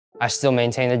I still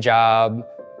maintained a job,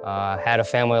 had a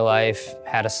family life,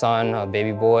 had a son, a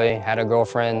baby boy, had a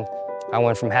girlfriend. I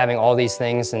went from having all these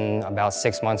things in about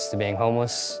 6 months to being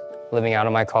homeless, living out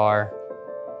of my car,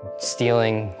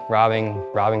 stealing,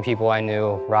 robbing people I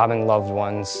knew, robbing loved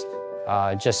ones,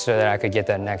 just so that I could get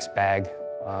that next bag,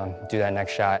 do that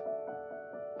next shot.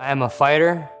 I am a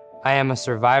fighter, I am a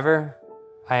survivor,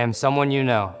 I am someone you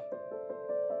know.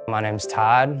 My name's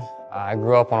Todd. I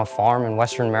grew up on a farm in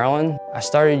Western Maryland. I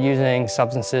started using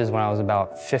substances when I was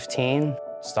about 15.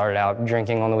 Started out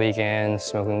drinking on the weekends,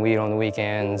 smoking weed on the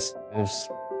weekends. It was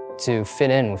to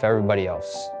fit in with everybody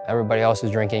else. Everybody else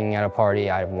was drinking at a party.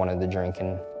 I wanted to drink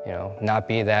and, not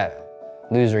be that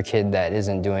loser kid that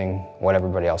isn't doing what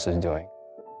everybody else is doing.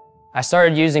 I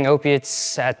started using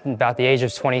opiates at about the age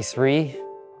of 23.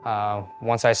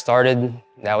 Once I started,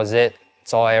 that was it.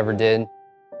 That's all I ever did.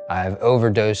 I've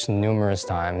overdosed numerous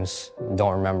times,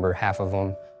 don't remember half of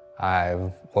them.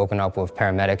 I've woken up with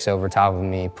paramedics over top of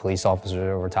me, police officers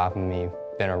over top of me,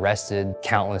 been arrested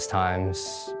countless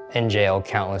times, in jail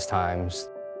countless times.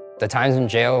 The times in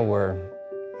jail were,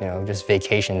 just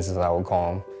vacations, as I would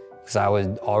call them, because I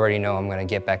would already know I'm gonna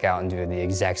get back out and do the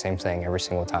exact same thing every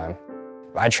single time.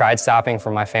 I tried stopping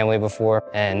for my family before,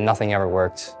 and nothing ever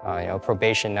worked.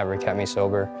 Probation never kept me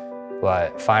sober.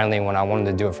 But finally, when I wanted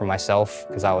to do it for myself,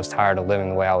 because I was tired of living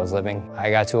the way I was living,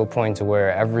 I got to a point to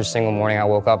where every single morning I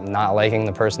woke up not liking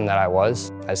the person that I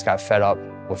was. I just got fed up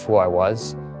with who I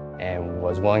was and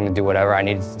was willing to do whatever I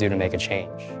needed to do to make a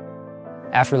change.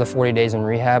 After the 40 days in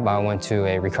rehab, I went to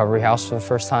a recovery house for the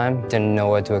first time. Didn't know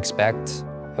what to expect.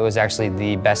 It was actually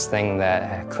the best thing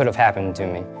that could have happened to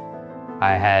me.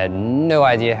 I had no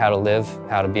idea how to live,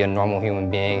 how to be a normal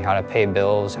human being, how to pay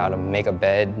bills, how to make a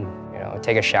bed,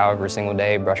 take a shower every single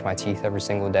day, brush my teeth every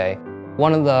single day.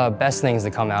 One of the best things to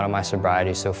come out of my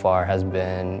sobriety so far has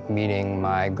been meeting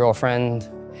my girlfriend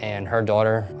and her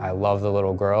daughter. I love the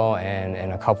little girl, and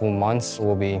in a couple months,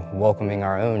 we'll be welcoming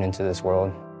our own into this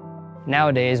world.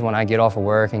 Nowadays, when I get off of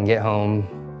work and get home,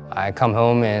 I come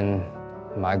home and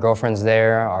my girlfriend's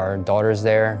there, our daughter's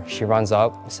there. She runs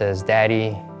up, says,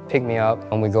 "Daddy, pick me up."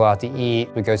 When we go out to eat,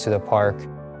 we go to the park.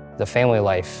 The family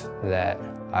life that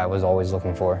I was always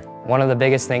looking for. One of the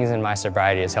biggest things in my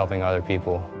sobriety is helping other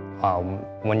people.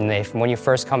 When you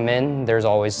first come in, there's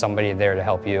always somebody there to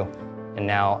help you. And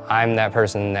now I'm that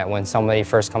person that when somebody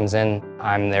first comes in,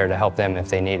 I'm there to help them if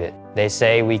they need it. They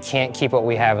say we can't keep what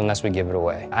we have unless we give it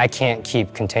away. I can't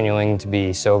keep continuing to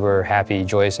be sober, happy,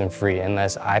 joyous, and free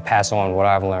unless I pass on what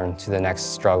I've learned to the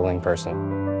next struggling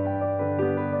person.